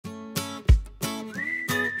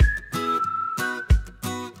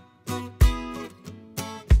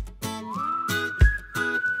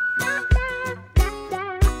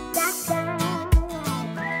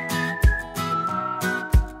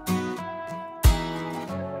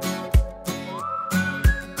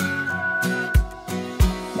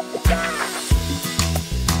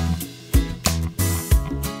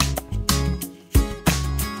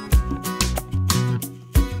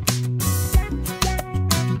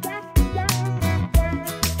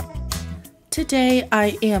Today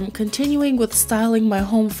I am continuing with styling my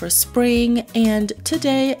home for spring, and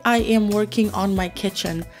today I am working on my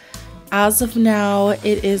kitchen. As of now,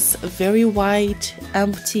 it is very white,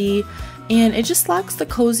 empty, and it just lacks the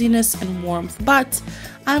coziness and warmth, but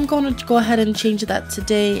I'm going to go ahead and change that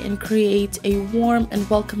today and create a warm and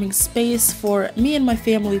welcoming space for me and my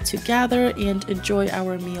family to gather and enjoy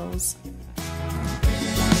our meals.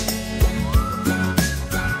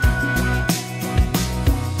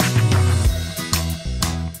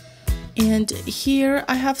 And here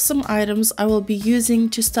I have some items I will be using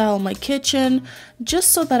to style my kitchen,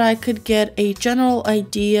 just so that I could get a general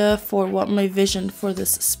idea for what my vision for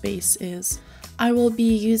this space is. I will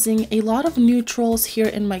be using a lot of neutrals here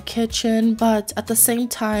in my kitchen, but at the same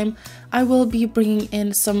time I will be bringing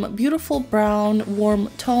in some beautiful brown warm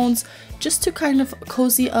tones just to kind of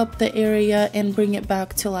cozy up the area and bring it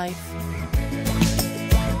back to life.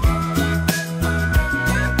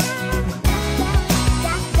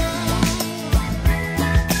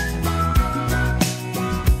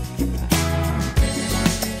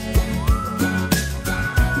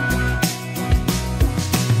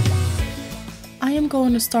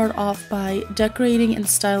 Going to start off by decorating and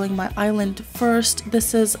styling my island first.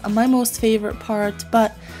 This is my most favorite part,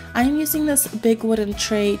 but I'm using this big wooden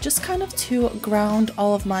tray just kind of to ground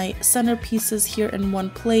all of my centerpieces here in one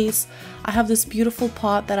place. I have this beautiful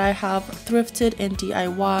pot that I have thrifted and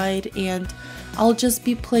DIY'd, and I'll just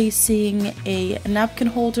be placing a napkin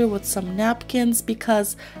holder with some napkins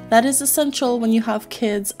because that is essential when you have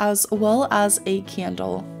kids, as well as a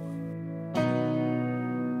candle.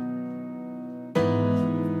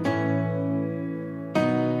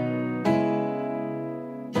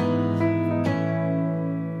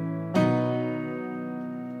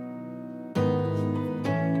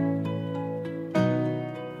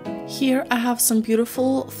 Here I have some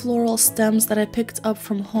beautiful floral stems that I picked up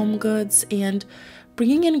from HomeGoods, and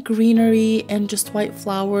bringing in greenery and just white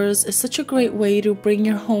flowers is such a great way to bring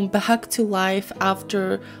your home back to life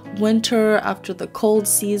after winter, after the cold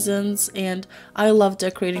seasons, and I love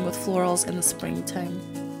decorating with florals in the springtime.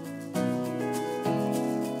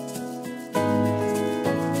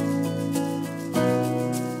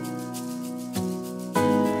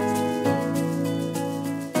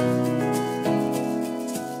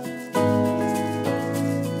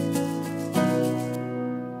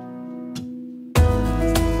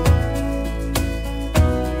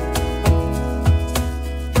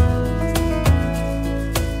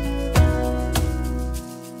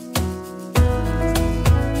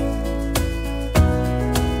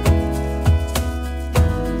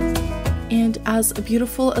 And as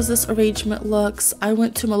beautiful as this arrangement looks, I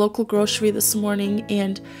went to my local grocery this morning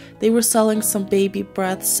and they were selling some baby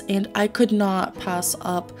breaths, and I could not pass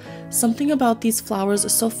up. Something about these flowers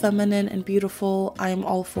is so feminine and beautiful. I am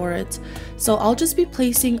all for it. So I'll just be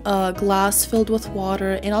placing a glass filled with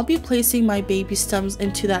water, and I'll be placing my baby stems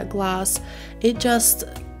into that glass. It just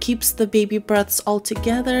keeps the baby breaths all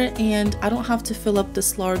together, and I don't have to fill up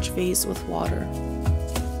this large vase with water.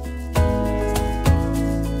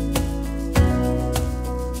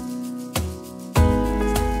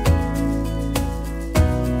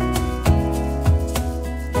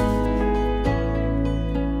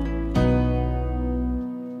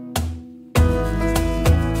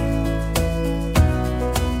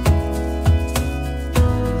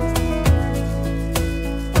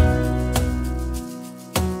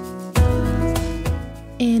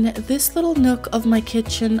 In this little nook of my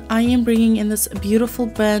kitchen, I am bringing in this beautiful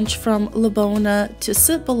bench from Labona to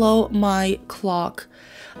sit below my clock.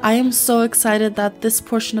 I am so excited that this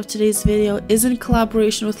portion of today's video is in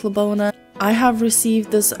collaboration with Labona. I have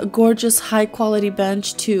received this gorgeous high quality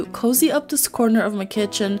bench to cozy up this corner of my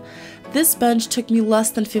kitchen. This bench took me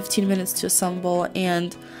less than 15 minutes to assemble,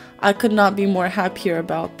 and I could not be more happier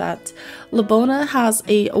about that. Labona has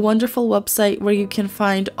a wonderful website where you can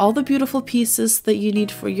find all the beautiful pieces that you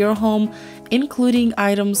need for your home, including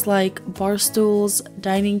items like bar stools,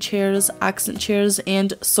 dining chairs, accent chairs,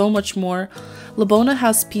 and so much more. Labona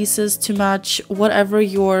has pieces to match whatever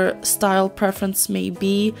your style preference may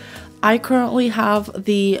be. I currently have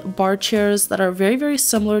the bar chairs that are very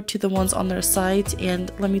similar to the ones on their site,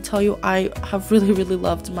 and let me tell you, I have really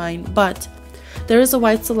loved mine. But there is a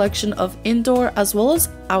wide selection of indoor as well as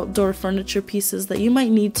outdoor furniture pieces that you might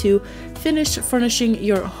need to finish furnishing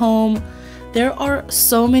your home. There are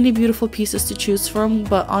so many beautiful pieces to choose from,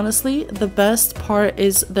 but honestly, the best part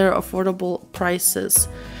is their affordable prices.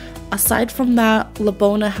 Aside from that,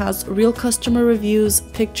 Labona has real customer reviews,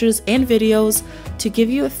 pictures, and videos to give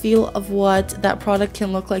you a feel of what that product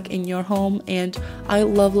can look like in your home, and I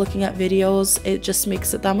love looking at videos. It just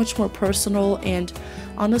makes it that much more personal and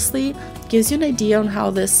honestly gives you an idea on how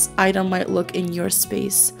this item might look in your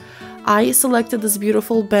space. I selected this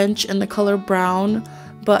beautiful bench in the color brown,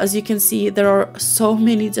 but as you can see, there are so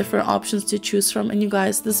many different options to choose from, and you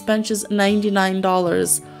guys, this bench is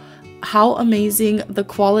 $99. How amazing. The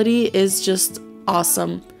quality is just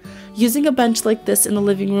awesome. Using a bench like this in the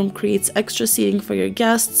living room creates extra seating for your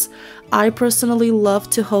guests. I personally love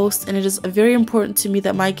to host, and it is very important to me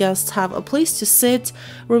that my guests have a place to sit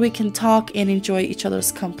where we can talk and enjoy each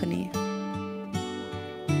other's company.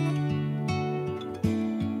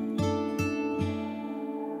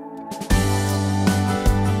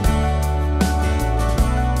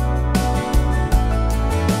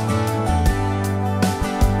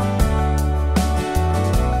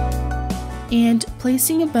 And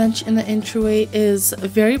placing a bench in the entryway is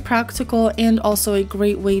very practical and also a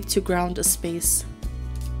great way to ground a space.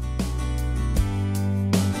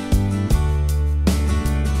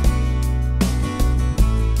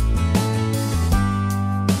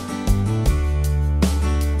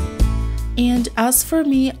 And as for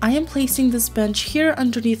me, I am placing this bench here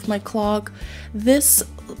underneath my clock. This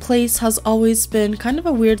place has always been kind of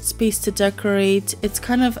a weird space to decorate. It's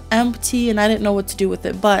kind of empty and I didn't know what to do with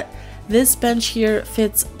it, but this bench here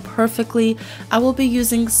fits perfectly. I will be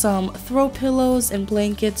using some throw pillows and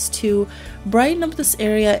blankets to brighten up this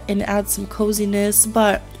area and add some coziness.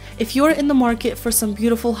 But if you're in the market for some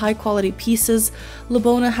beautiful high quality pieces,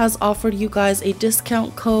 Labona has offered you guys a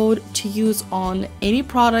discount code to use on any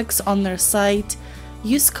products on their site.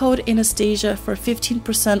 Use code Anastasia for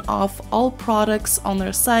 15% off all products on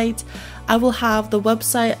their site. I will have the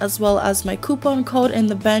website as well as my coupon code and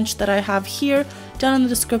the bench that I have here down in the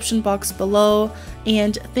description box below.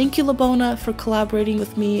 And thank you, Labona, for collaborating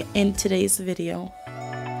with me in today's video.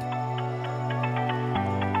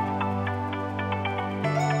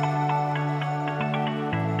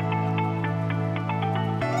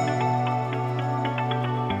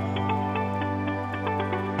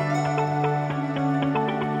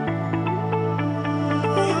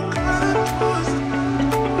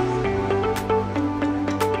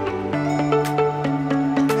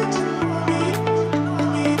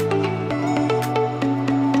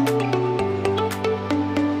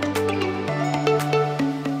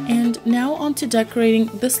 To decorating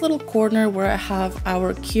this little corner where I have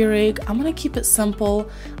our Keurig. I'm gonna keep it simple.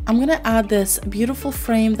 I'm gonna add this beautiful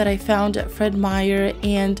frame that I found at Fred Meyer,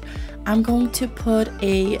 and I'm going to put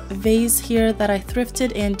a vase here that I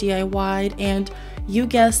thrifted and DIY'd, and you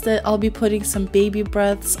guessed it, I'll be putting some baby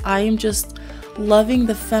breaths. I am just loving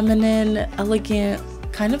the feminine, elegant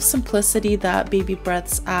kind of simplicity that baby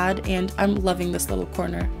breaths add, and I'm loving this little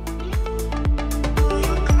corner.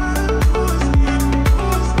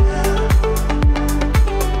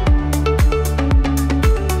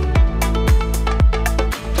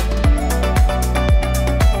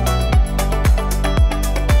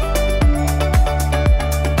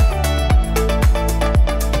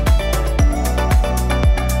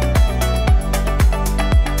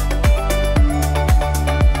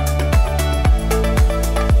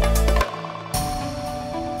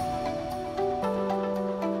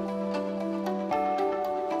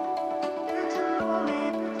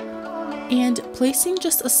 And placing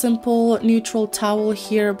just a simple neutral towel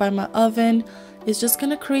here by my oven is just going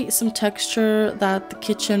to create some texture that the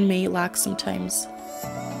kitchen may lack sometimes.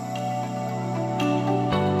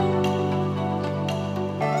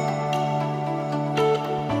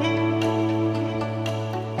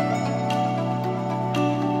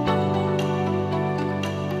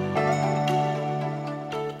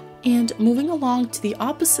 And moving along to the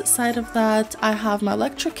opposite side of that, I have my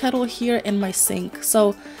electric kettle here and my sink.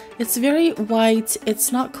 So it's very white,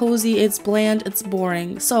 it's not cozy, it's bland, it's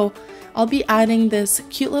boring. So I'll be adding this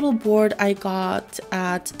cute little board I got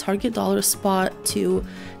at Target Dollar Spot to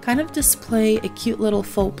kind of display a cute little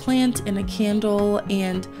faux plant and a candle.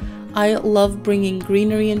 And I love bringing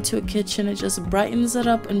greenery into a kitchen. It just brightens it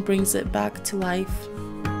up and brings it back to life.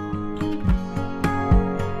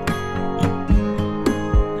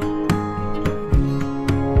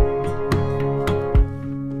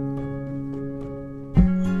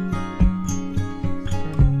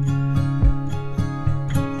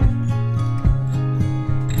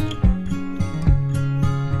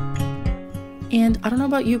 And I don't know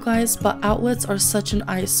about you guys, but outlets are such an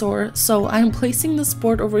eyesore. So I'm placing this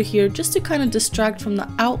board over here just to kind of distract from the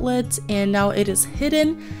outlet, and now it is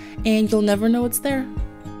hidden and you'll never know it's there.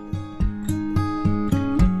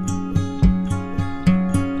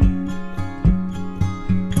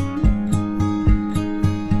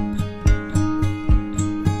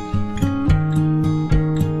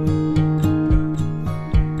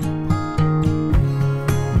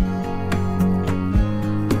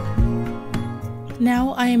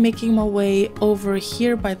 now I am making my way over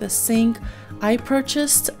here by the sink. I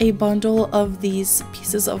purchased a bundle of these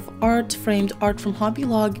pieces of art, framed art from Hobby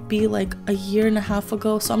Lobby like a year and a half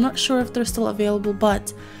ago, so I'm not sure if they're still available,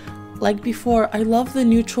 but like before, I love the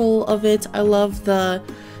neutral of it. I love the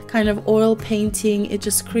kind of oil painting. It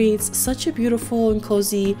just creates such a beautiful and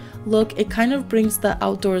cozy look. It kind of brings the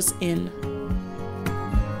outdoors in.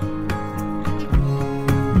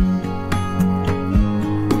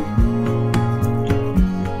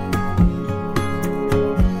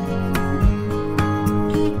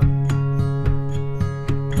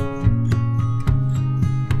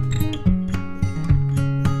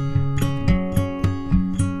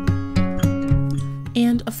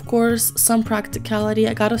 And of course, some practicality.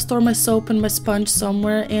 I gotta store my soap and my sponge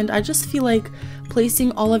somewhere, and I just feel like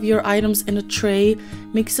placing all of your items in a tray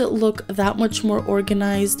makes it look that much more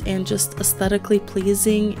organized and just aesthetically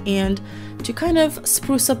pleasing. And to kind of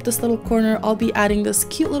spruce up this little corner, I'll be adding this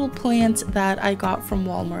cute little plant that I got from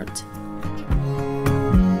Walmart.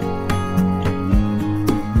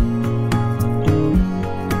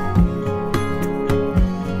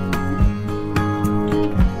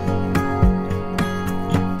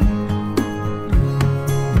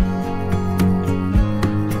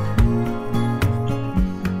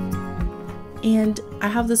 And I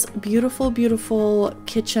have this beautiful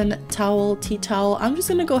kitchen towel, tea towel. I'm just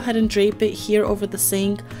gonna go ahead and drape it here over the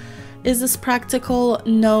sink. Is this practical?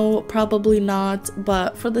 No, probably not,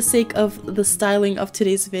 but for the sake of the styling of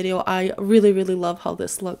today's video, I really love how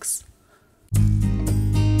this looks.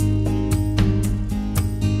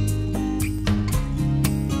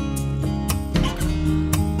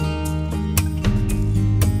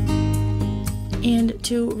 And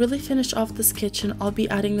to really finish off this kitchen, I'll be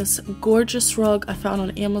adding this gorgeous rug I found on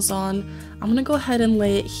Amazon. I'm gonna go ahead and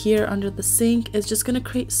lay it here under the sink. It's just gonna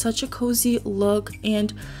create such a cozy look,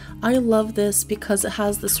 and I love this because it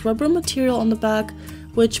has this rubber material on the back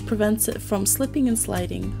which prevents it from slipping and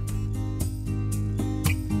sliding.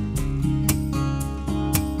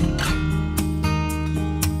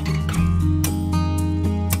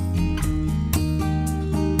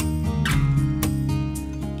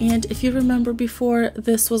 And if you remember before,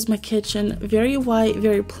 this was my kitchen. Very white,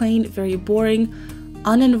 very plain, very boring,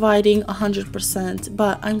 uninviting 100%.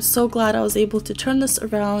 But I'm so glad I was able to turn this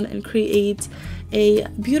around and create a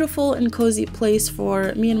beautiful and cozy place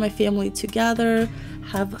for me and my family to gather,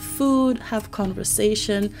 have food, have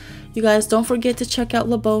conversation. You guys, don't forget to check out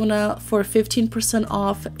Labona for 15%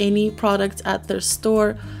 off any product at their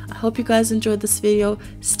store. I hope you guys enjoyed this video.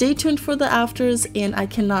 Stay tuned for the afters, and I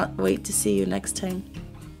cannot wait to see you next time.